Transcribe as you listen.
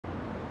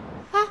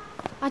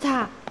阿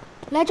泰，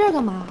来这儿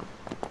干嘛？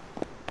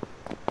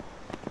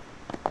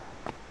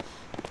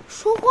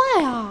说话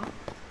呀！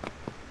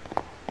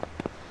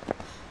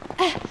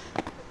哎，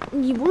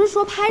你不是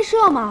说拍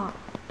摄吗？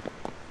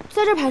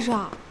在这儿拍摄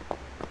啊？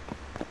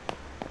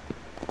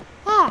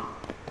哎，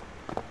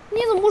你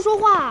怎么不说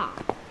话啊？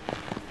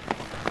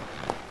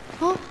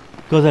啊？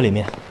搁在里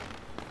面。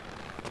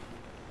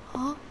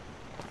啊？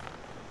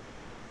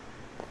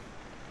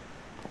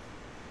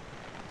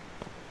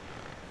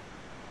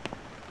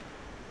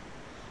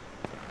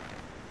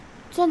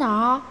在哪儿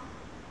啊？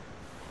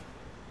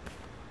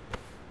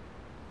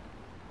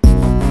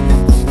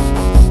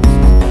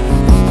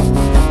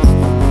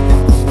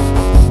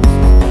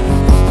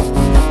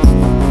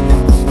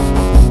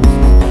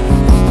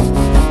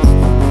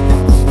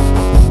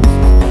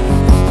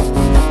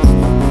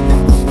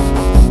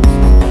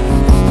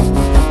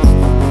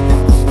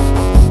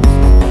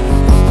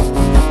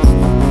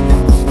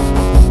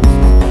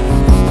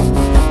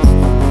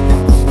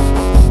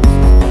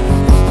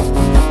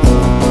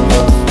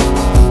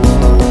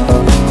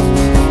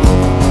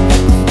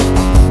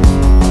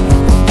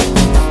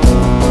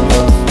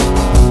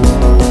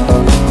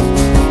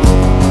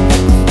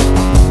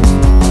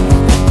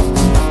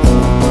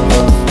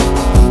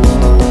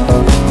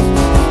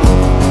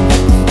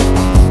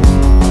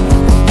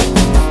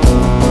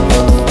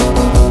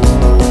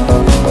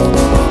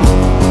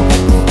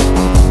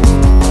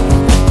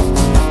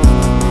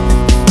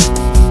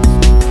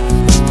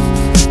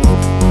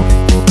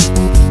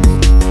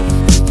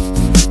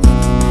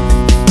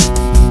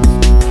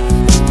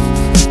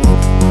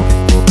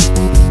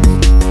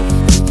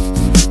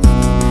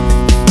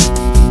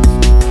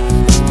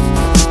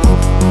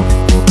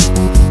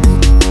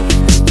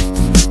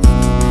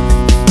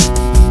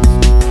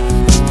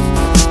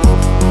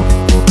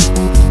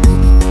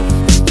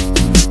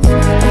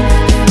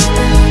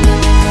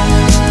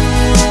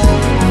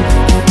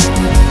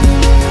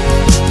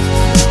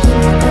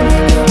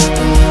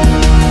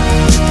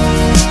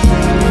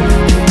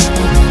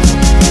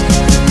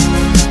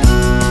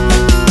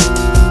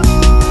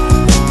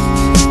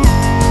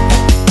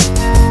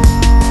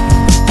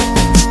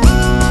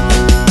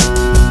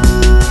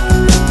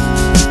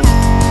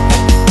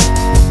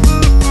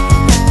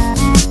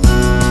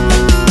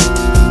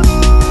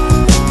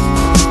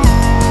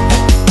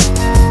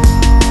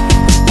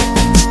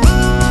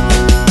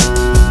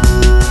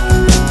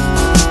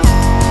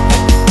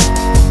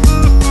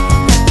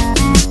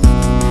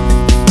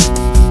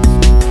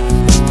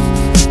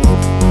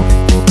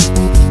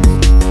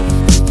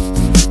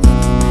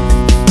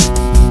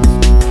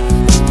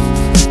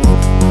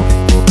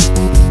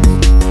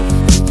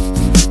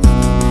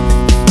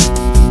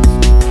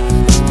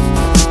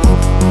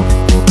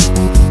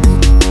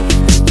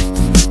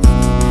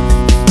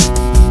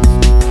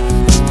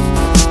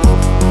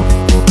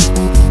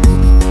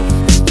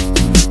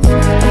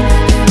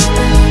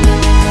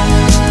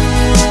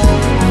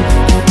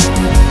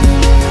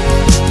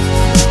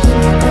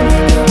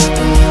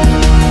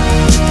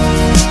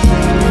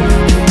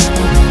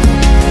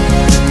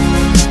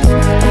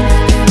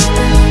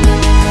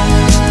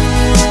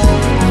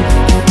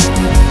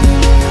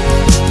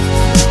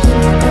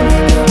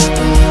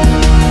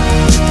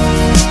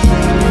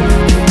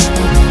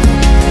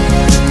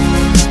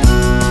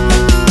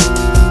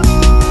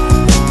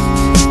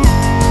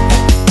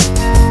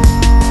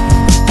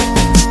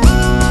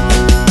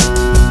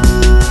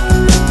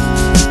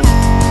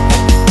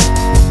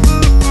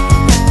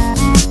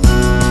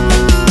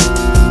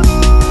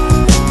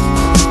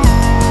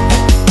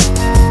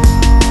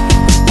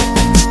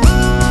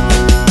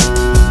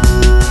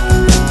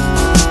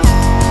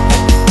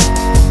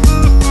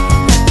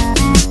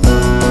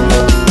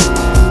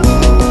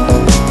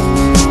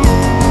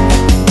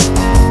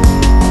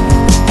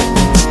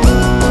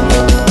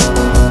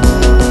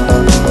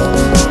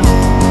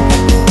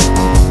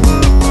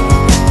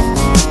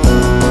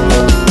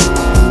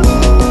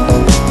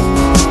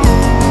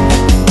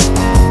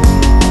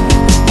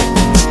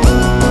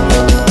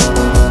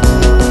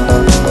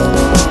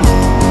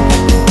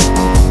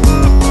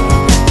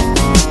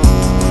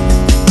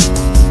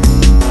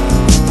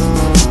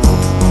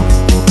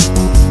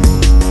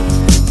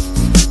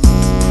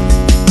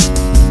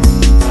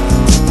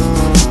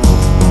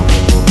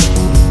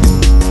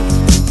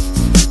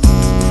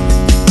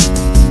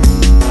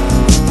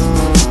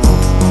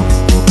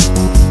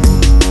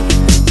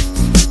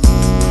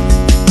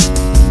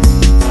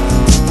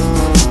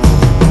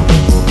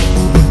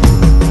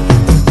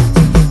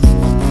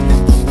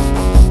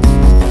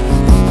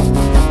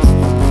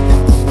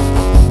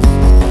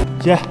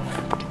姐，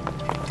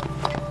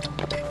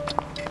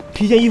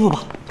披件衣服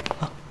吧。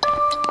啊，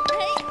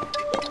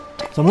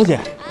怎么了，姐？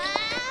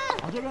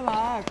往这边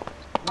来，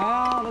来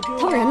啊，来追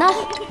我！他们人呢？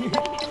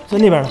在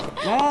那边呢。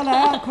来啊，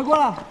来啊，快过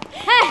来！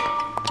哎，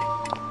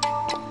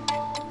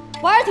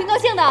玩的挺高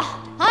兴的啊，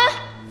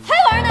还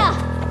玩呢？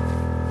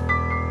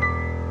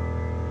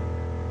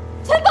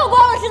全曝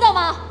光了，知道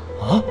吗？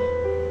啊？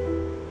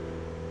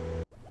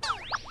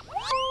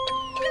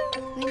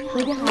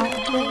喂，你好，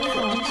喂，你好，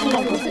是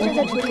老公司正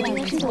在处理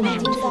的，是怎么我们已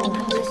经知道了。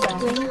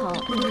喂，你好，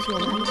对不起，我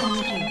们还没到那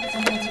里，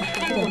请抱歉。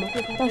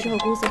对，到时候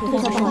公司会非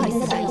常不好意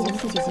思把一些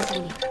细节处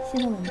理。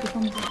现在我们不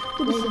方便。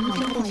对不起，好，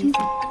不好意思。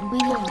喂，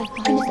你好，不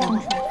好意思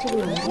啊，这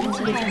个我们不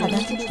方便。好的，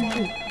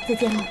再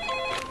见了。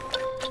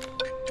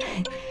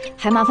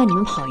还麻烦你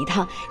们跑一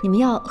趟，你们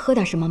要喝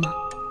点什么吗？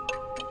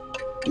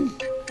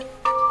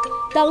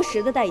当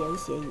时的代言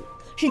协议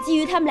是基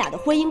于他们俩的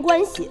婚姻关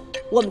系，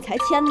我们才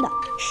签的。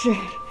是。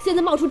现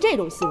在冒出这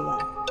种新闻，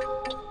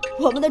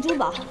我们的珠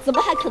宝怎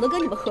么还可能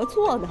跟你们合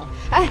作呢？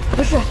哎，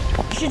不是，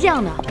是这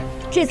样的，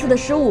这次的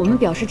失误我们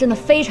表示真的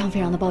非常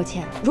的抱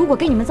歉。如果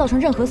给你们造成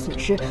任何损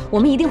失，我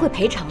们一定会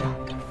赔偿的。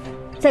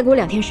再给我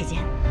2天时间。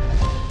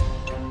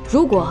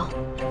如果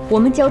我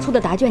们交出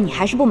的答卷你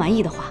还是不满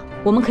意的话，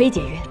我们可以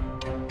解约。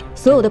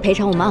所有的赔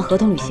偿我们按合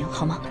同履行，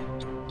好吗？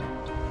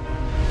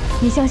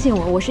你相信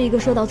我，我是一个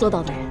说到做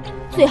到的人，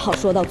最好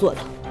说到做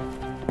到。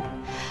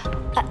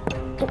哎，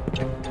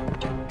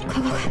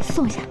快，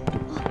送一下。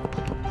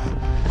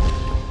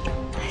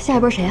下一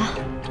波谁啊？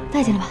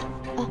带进来吧。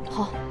啊，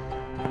好。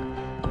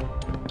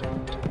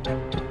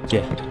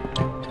姐，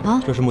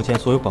啊，这是目前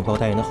所有广告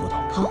代言的合同。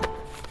好，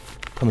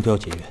他们都要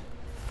解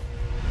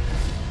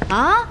约。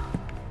啊？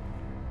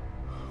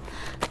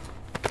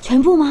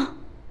全部吗？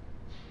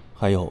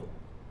还有，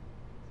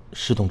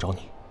石董找你。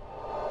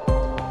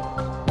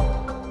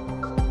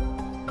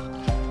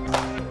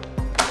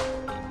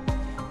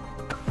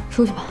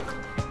出去吧。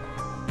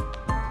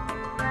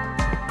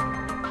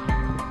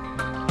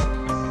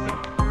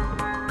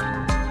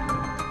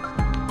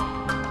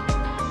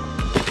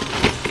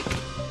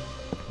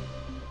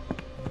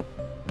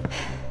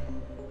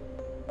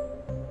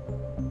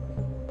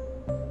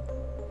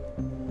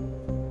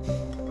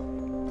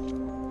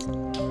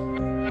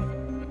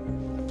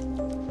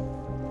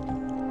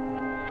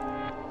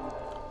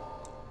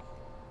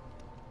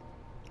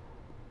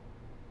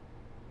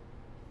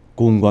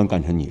公关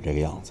干成你这个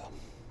样子，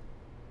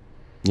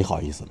你好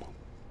意思吗？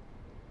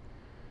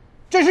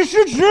这是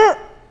失职。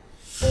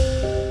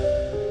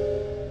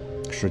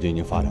世界已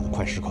经发展的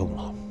快失控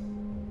了，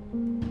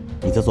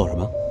你在做什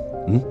么？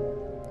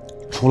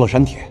除了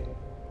删帖，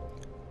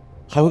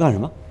还会干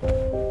什么？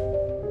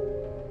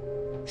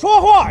说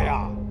话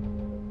呀！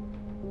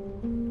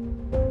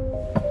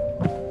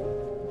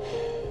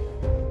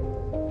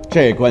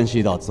这关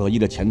系到泽一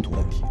的前途问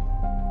题。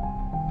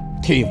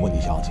蒂芙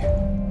尼小姐，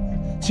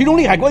其中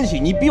利害关系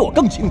你比我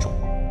更清楚，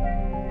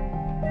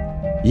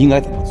应该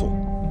怎么做，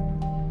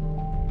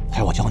还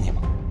要我教你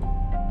吗？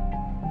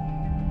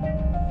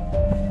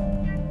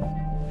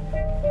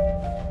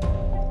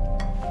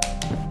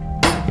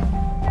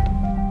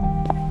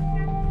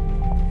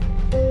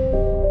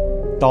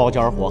刀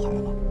尖火海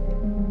了，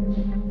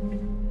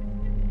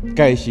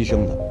该牺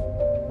牲的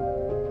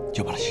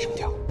就把它牺牲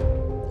掉。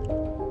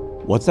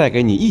我再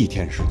给你1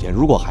天时间，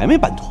如果还没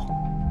办妥，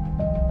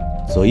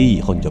泽一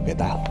以后你就别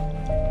带了。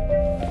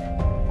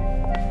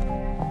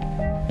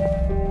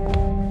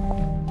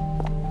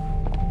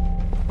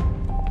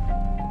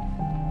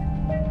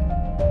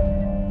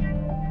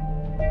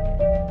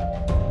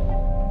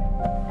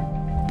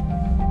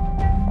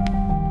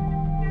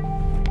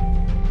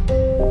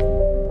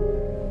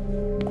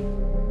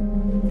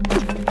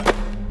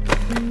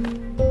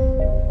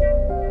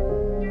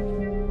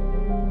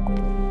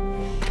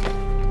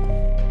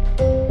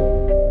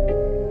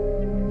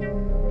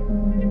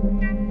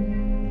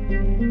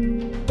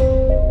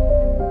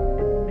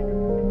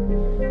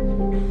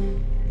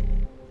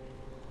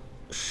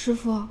师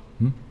傅，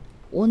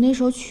我那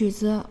首曲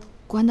子，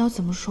关导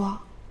怎么说？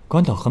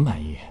关导很满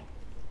意，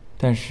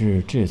但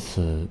是这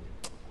次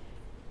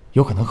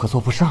有可能合作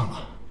不上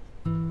了。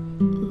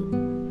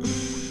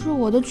是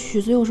我的曲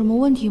子有什么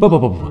问题吗？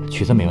不，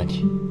曲子没问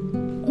题。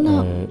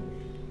那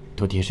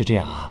徒弟是这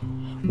样啊，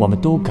我们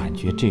都感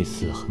觉这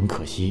次很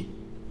可惜，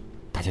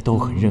大家都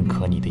很认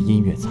可你的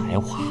音乐才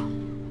华，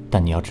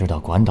但你要知道，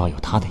管导有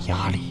他的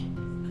压力。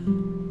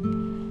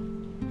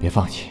别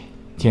放弃，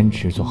坚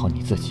持做好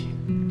你自己。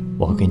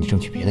我会给你争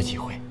取别的机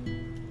会。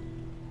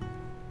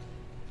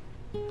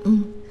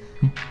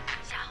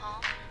小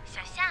红，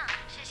小象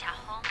是小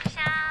红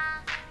香，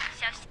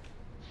小。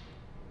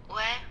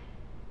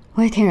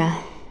喂，天然，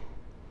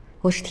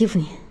我是蒂芙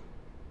尼。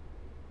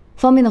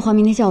方便的话，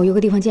明天下午约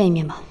个地方见一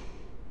面吧。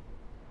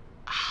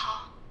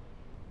好。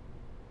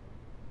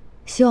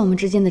希望我们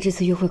之间的这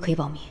次约会可以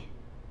保密。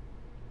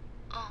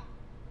好。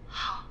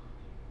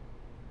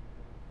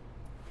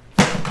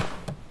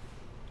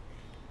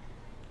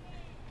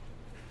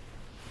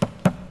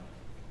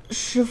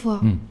师傅，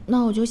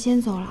那我就先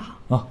走了。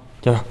啊，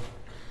加油。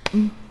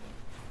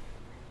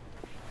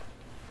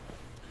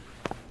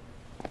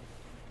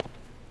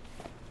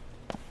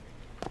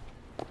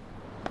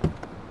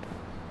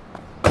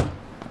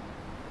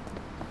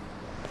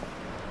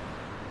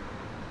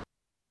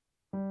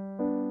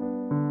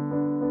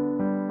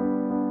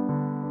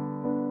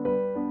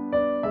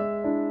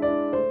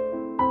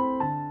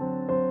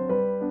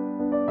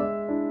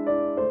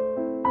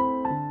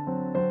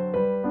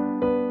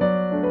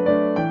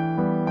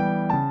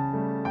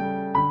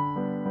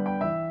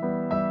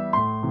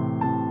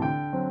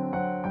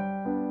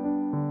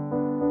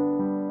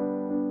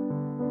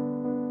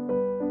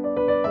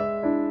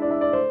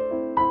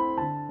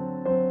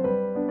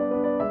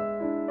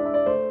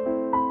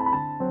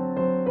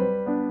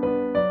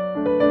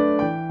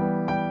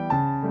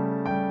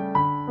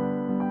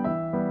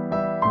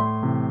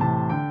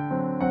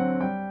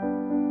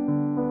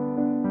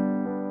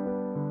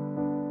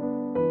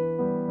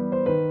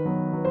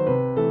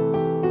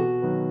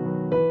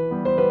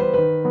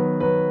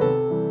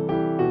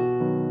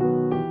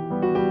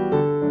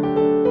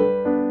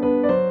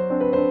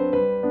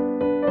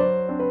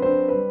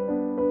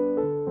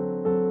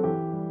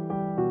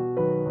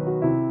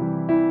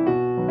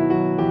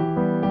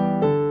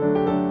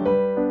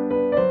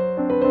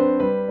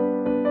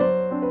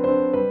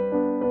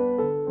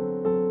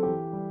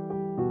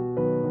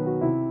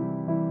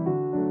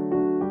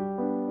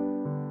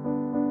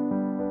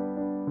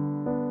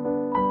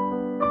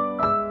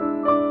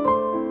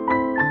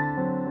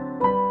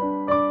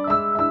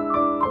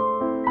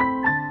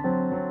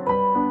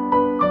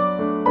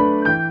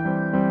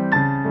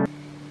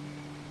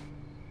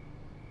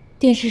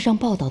电视上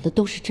报道的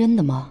都是真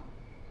的吗？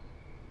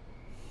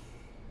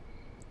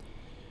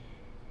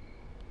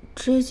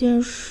这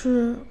件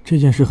事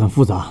很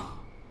复杂，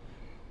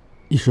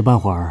一时半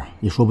会儿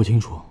也说不清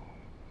楚。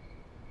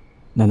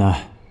奶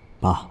奶、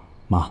爸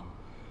妈，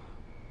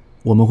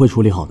我们会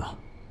处理好的，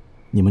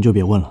你们就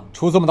别问了。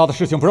出这么大的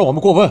事情不让我们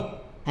过问。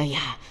哎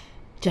呀，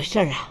这事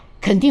儿啊，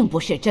肯定不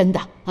是真的，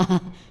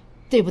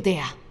对不对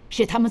啊？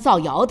是他们造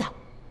谣的。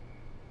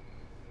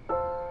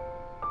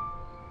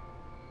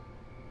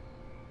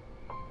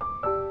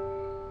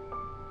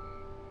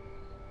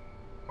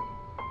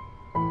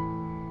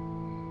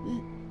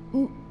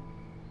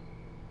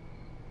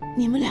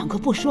你们两个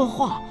不说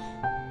话，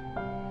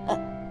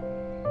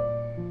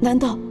难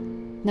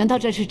道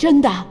这是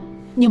真的？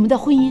你们的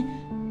婚姻，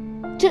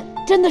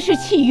真的是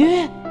契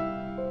约？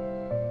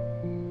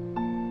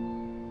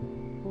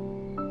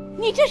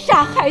你这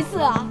傻孩子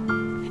啊，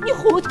你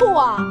糊涂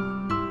啊！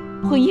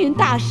婚姻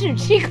大事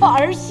岂可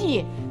儿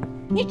戏？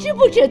你知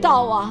不知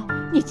道啊？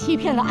你欺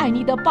骗了爱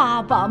你的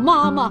爸爸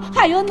妈妈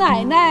还有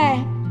奶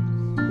奶，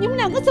你们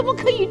两个怎么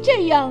可以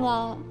这样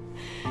啊？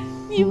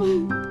你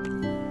们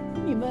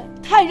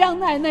太让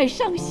奶奶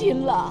伤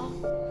心了。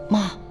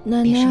妈，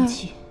奶别生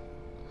气。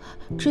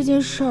这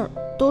件事儿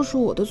都是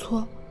我的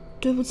错，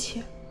对不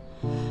起。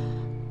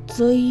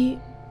泽一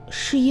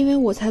是因为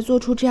我才做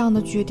出这样的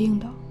决定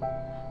的，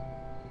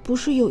不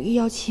是有意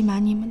要欺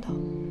瞒你们的。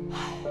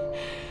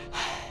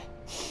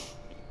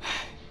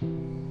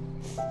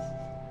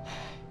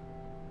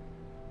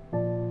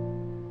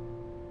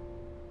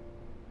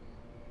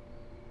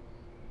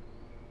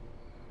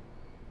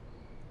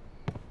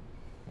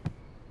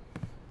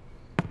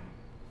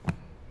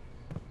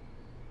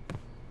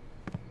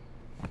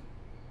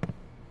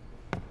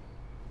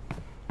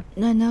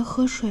奶奶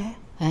喝水。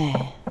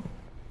哎，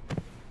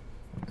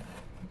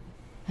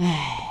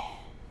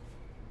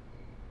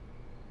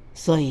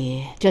所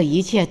以这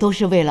一切都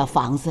是为了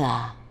房子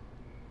啊？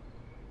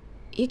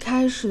一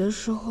开始的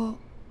时候，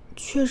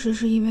确实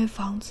是因为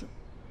房子，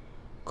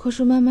可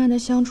是慢慢的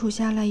相处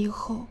下来以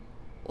后，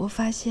我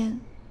发现，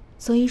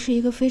泽一是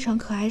一个非常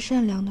可爱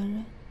善良的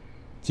人。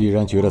既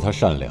然觉得他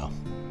善良、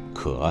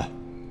可爱，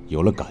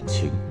有了感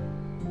情，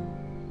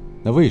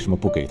那为什么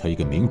不给他一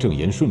个名正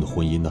言顺的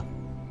婚姻呢？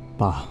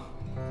爸，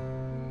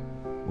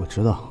我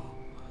知道，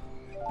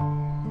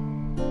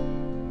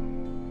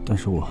但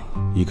是我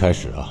一开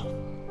始啊，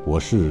我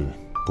是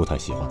不太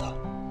喜欢他，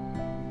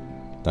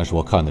但是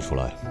我看得出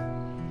来，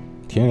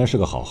天然是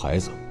个好孩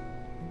子。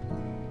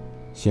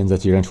现在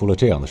既然出了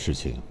这样的事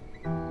情，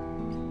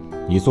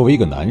你作为一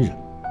个男人，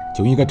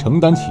就应该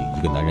承担起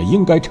一个男人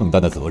应该承担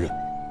的责任。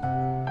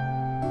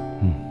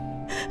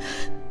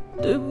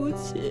对不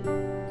起，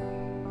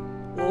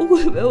我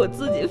会为我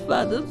自己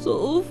犯的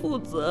错误负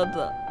责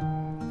的。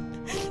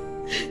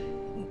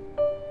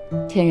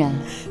天然，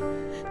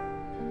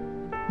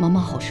妈妈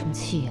好生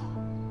气啊！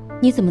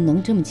你怎么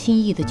能这么轻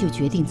易的就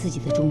决定自己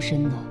的终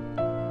身呢？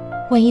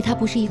万一他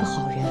不是一个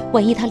好人，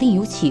万一他另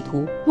有企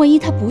图，万一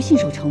他不信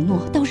守承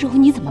诺，到时候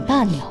你怎么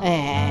办呢？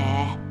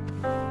哎，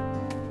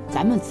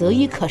咱们泽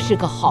一可是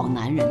个好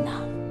男人呐。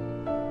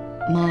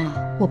妈，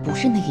我不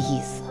是那个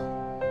意思。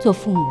做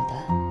父母的，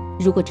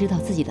如果知道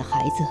自己的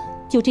孩子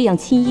就这样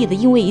轻易的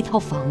因为一套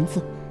房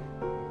子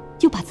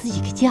就把自己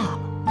给嫁了，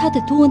他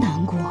得多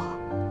难过啊！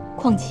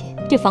况且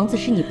这房子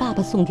是你爸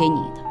爸送给你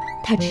的，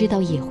他知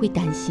道也会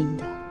担心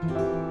的。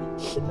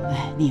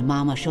哎，你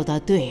妈妈说的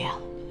对呀。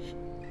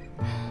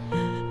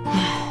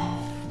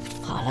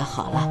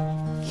好了，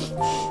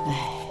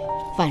哎，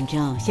反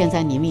正现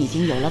在你们已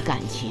经有了感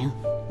情，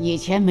以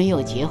前没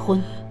有结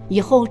婚，以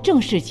后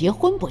正式结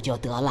婚不就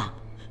得了？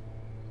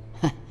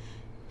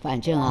反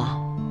正啊，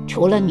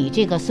除了你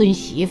这个孙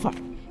媳妇儿，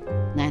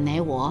奶奶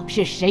我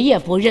是谁也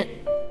不认。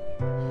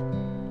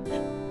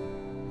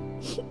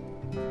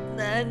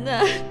奶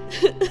奶，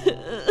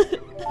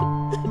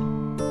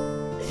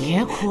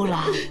别哭了，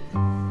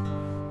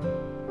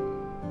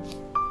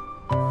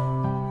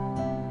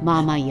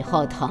妈妈以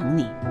后疼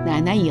你，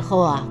奶奶以后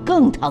啊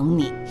更疼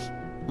你。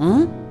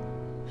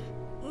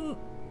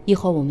以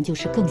后我们就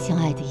是更相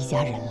爱的一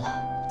家人了。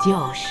就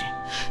是。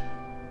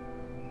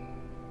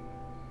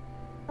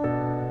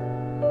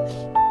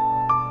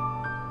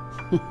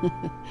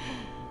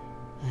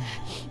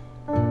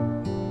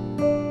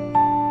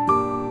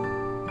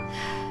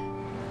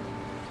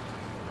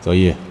泽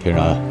一、天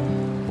然，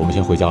我们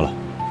先回家了。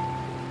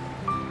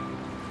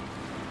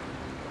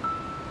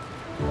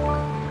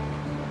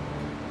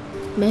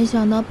没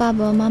想到爸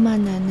爸妈妈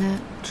奶奶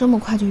这么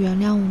快就原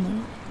谅我们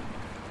了。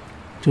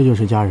这就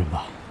是家人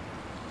吧？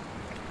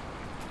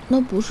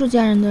那不是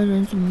家人的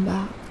人怎么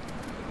办？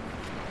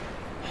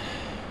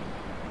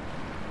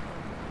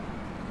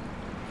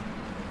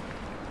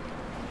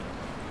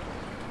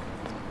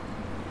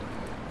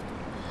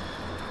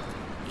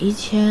以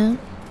前，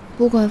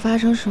不管发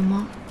生什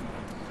么，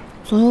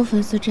总有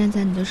粉丝站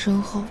在你的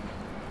身后。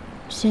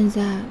现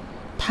在，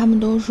他们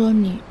都说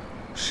你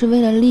是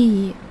为了利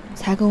益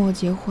才跟我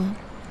结婚，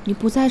你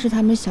不再是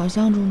他们想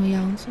象中的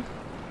样子。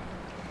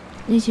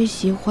那些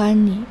喜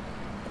欢你、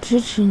支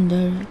持你的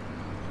人，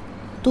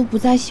都不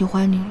再喜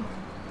欢你了。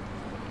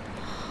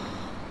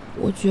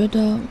我觉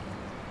得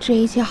这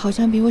一切好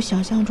像比我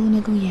想象中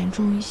的更严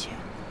重一些。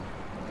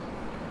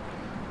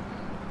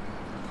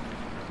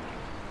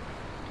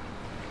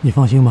你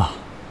放心吧。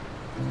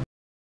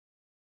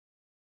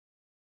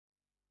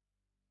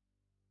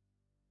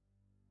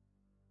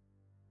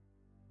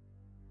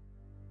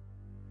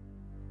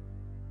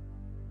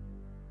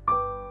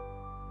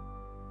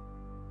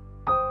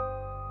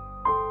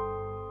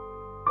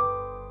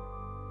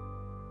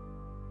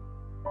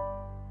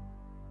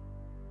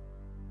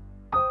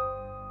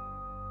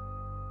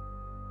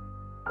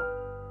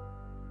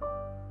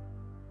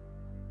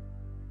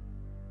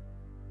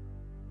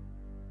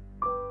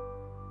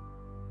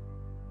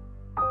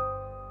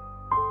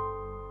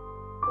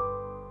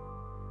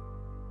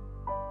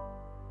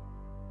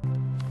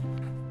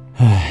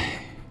唉，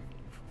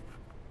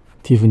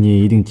蒂芙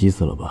尼一定急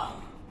死了吧？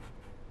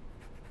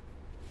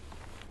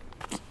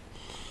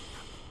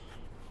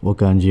我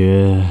感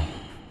觉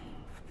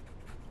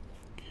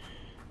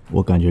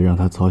让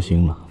他操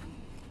心了。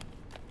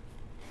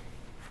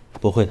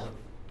不会的，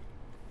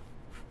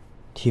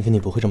蒂芙尼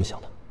不会这么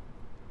想的，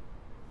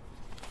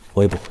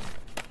我也不会。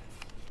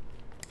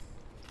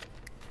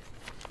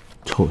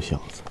臭小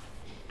子！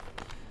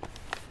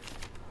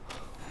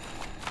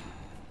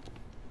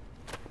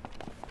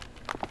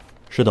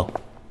石董，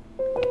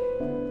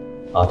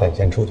阿泰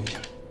先出去一下。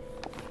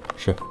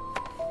是。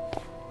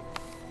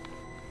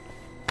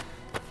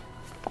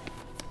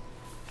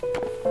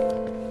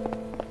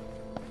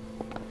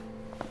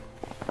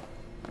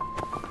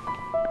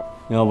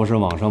要不是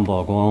网上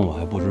曝光，我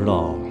还不知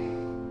道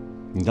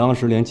你当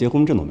时连结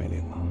婚证都没领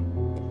啊。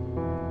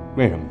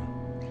为什么？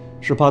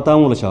是怕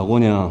耽误了小姑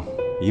娘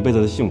一辈子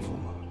的幸福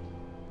吗？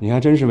你还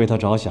真是为她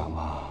着想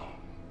啊。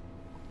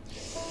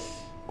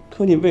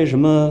可你为什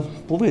么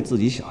不为自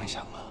己想一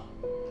想啊？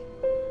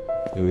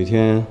有一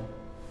天，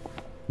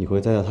你会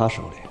栽在她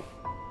手里。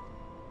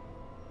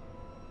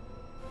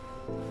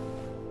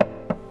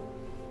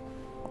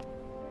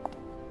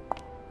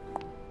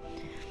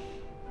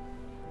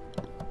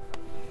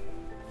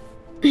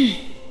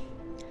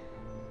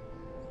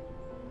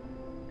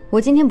我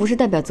今天不是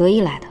代表泽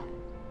一来的，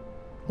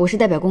我是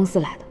代表公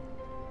司来的。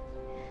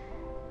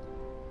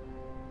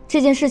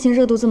这件事情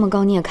热度这么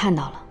高，你也看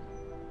到了。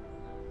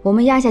我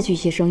们压下去一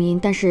些声音，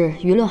但是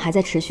舆论还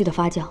在持续的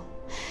发酵。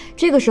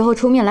这个时候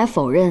出面来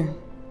否认，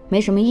没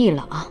什么意义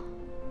了啊。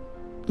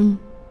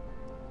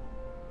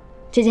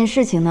这件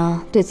事情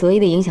呢，对泽一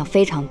的影响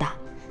非常大，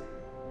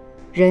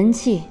人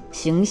气、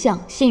形象、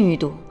信誉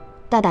度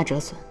大大折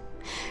损。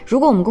如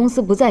果我们公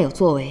司不再有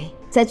作为，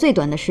在最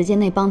短的时间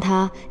内帮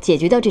他解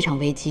决掉这场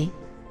危机，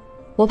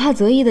我怕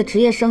泽一的职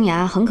业生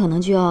涯很可能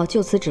就要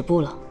就此止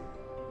步了。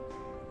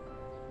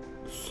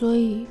所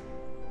以，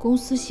公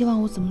司希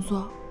望我怎么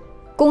做？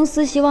公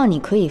司希望你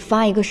可以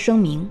发一个声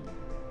明，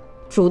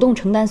主动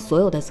承担所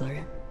有的责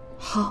任。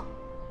好。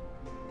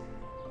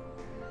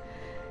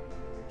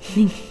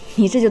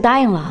你这就答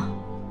应了？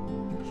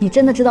你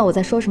真的知道我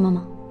在说什么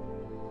吗？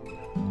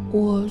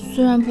我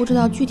虽然不知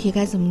道具体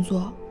该怎么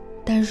做，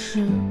但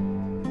是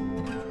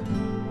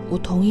我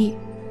同意。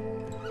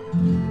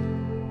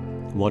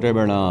我这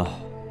边呢，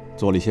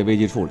做了一些危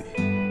机处理，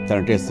但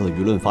是这次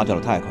舆论发酵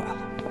的太快了，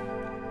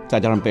再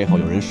加上背后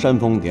有人煽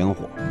风点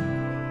火，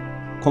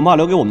恐怕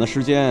留给我们的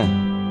时间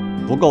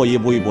不够一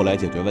步一步来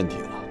解决问题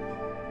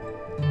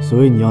了。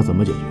所以你要怎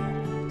么解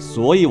决？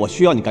所以我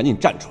需要你赶紧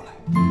站出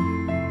来，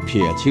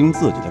撇清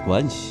自己的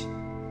关系。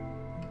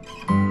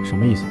什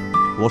么意思？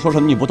我说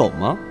什么你不懂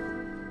吗？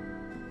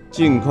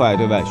尽快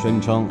对外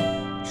宣称，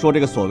说这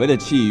个所谓的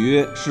契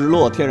约是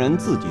洛天然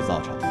自己造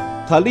成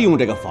的，他利用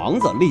这个房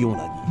子，利用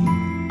了你，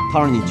他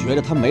让你觉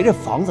得他没这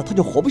房子他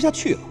就活不下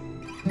去了。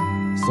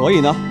所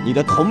以呢，你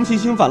的同情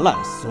心泛滥，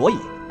所以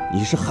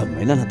你是很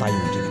为难的答应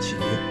了这个契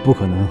约。不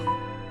可能。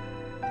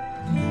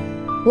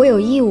我有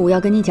义务要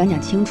跟你讲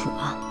清楚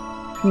啊！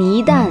你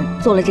一旦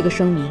做了这个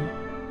声明，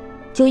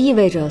就意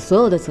味着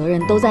所有的责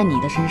任都在你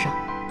的身上。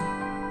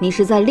你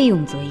是在利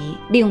用泽一，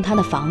利用他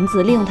的房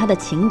子，利用他的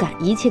情感，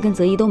一切跟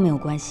泽一都没有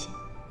关系。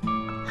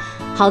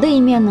好的一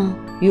面呢，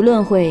舆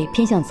论会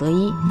偏向泽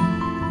一；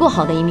不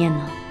好的一面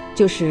呢，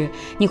就是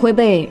你会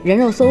被人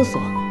肉搜索、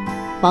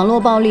网络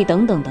暴力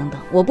等等等等。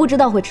我不知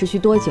道会持续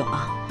多久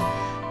啊，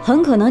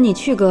很可能你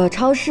去个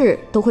超市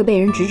都会被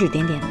人指指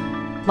点点的。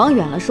往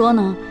远了说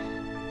呢，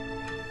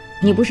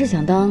你不是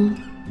想当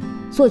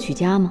作曲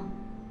家吗？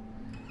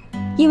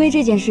因为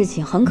这件事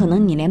情，很可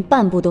能你连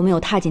半步都没有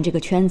踏进这个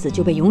圈子，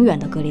就被永远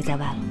的隔离在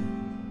外了。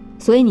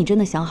所以你真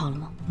的想好了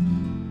吗？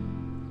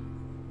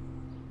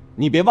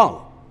你别忘了，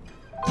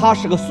他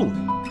是个素人，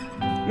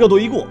热度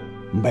一过，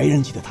没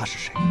人记得他是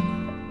谁。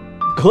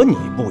可你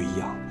不一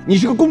样，你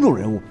是个公众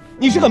人物，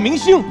你是个明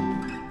星，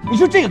你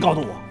是这个高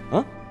度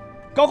啊，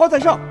高高在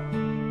上。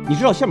你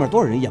知道下面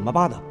多少人眼巴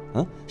巴的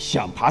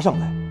想爬上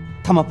来，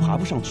他们爬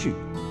不上去，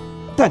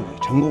但你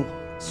成功了，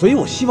所以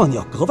我希望你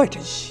要格外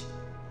珍惜。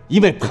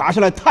因为爬下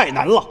来太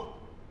难了，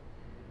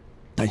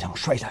但想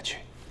摔下去，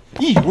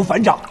易如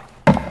反掌。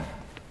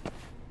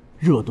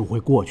热度会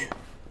过去，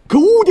可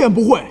污点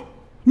不会。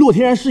洛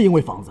天然是因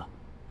为房子，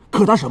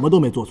可他什么都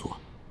没做错，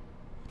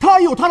他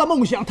有他的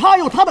梦想，他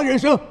有他的人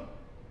生。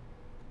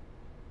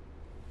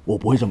我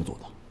不会这么做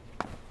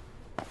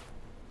的。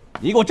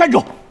你给我站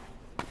住！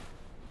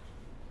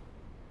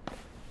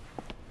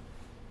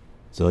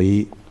泽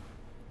一，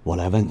我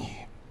来问你，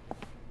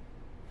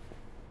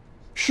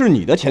是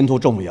你的前途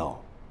重要，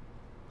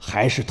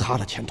还是他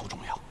的前途重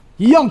要？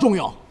一样重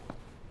要。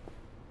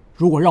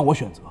如果让我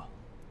选择，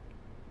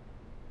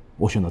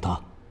我选择他。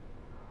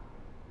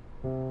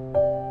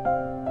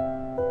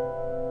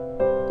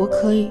我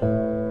可以，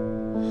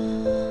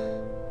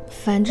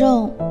反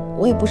正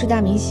我也不是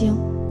大明星，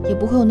也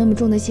不会有那么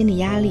重的心理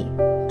压力，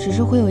只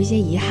是会有一些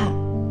遗憾。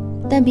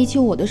但比起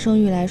我的声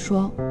誉来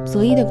说，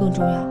泽一的更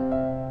重要。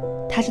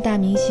他是大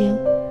明星，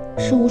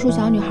是无数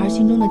小女孩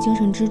心中的精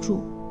神支柱。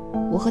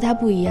我和他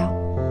不一样，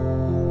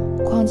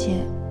况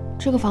且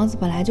这个房子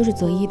本来就是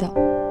泽一的。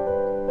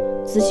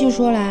仔细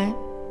说来，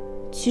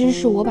其实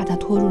是我把他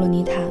拖入了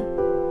泥潭，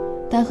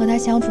但和他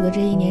相处的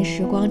这1年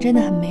时光真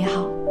的很美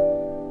好，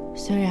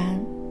虽然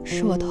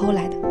是我偷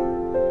来的，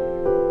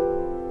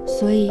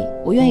所以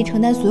我愿意承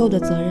担所有的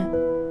责任，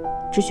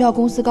只需要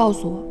公司告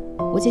诉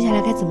我，我接下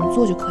来该怎么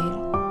做就可以了。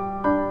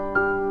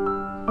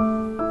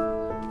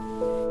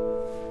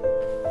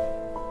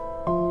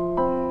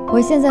我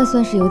现在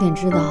算是有点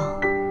知道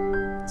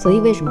泽一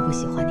为什么会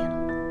喜欢你了。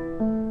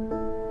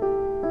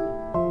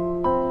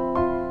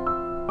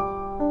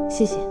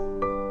谢谢。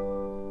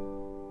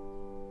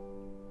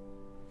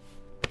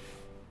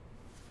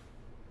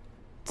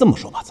这么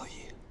说吧，泽一，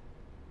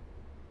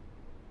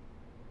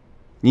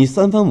你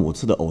3番5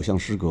次的偶像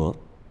失格，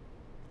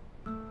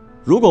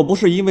如果不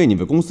是因为你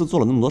为公司做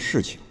了那么多事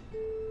情，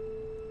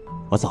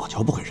我早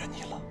就不会忍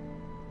你了。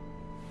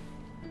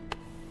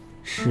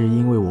是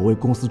因为我为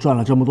公司赚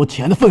了这么多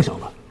钱的份上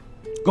了。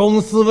公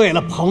司为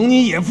了捧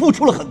你也付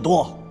出了很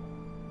多。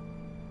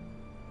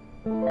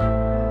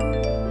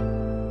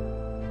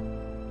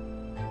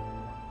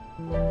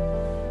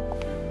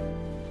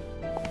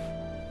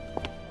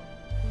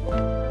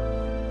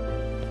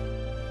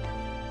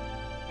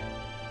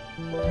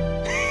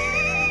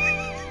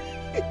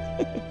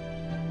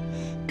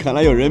看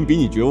来有人比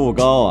你觉悟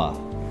高啊！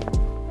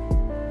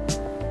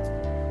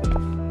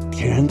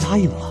天然答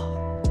应了，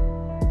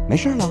没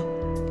事了，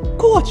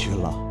过去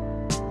了。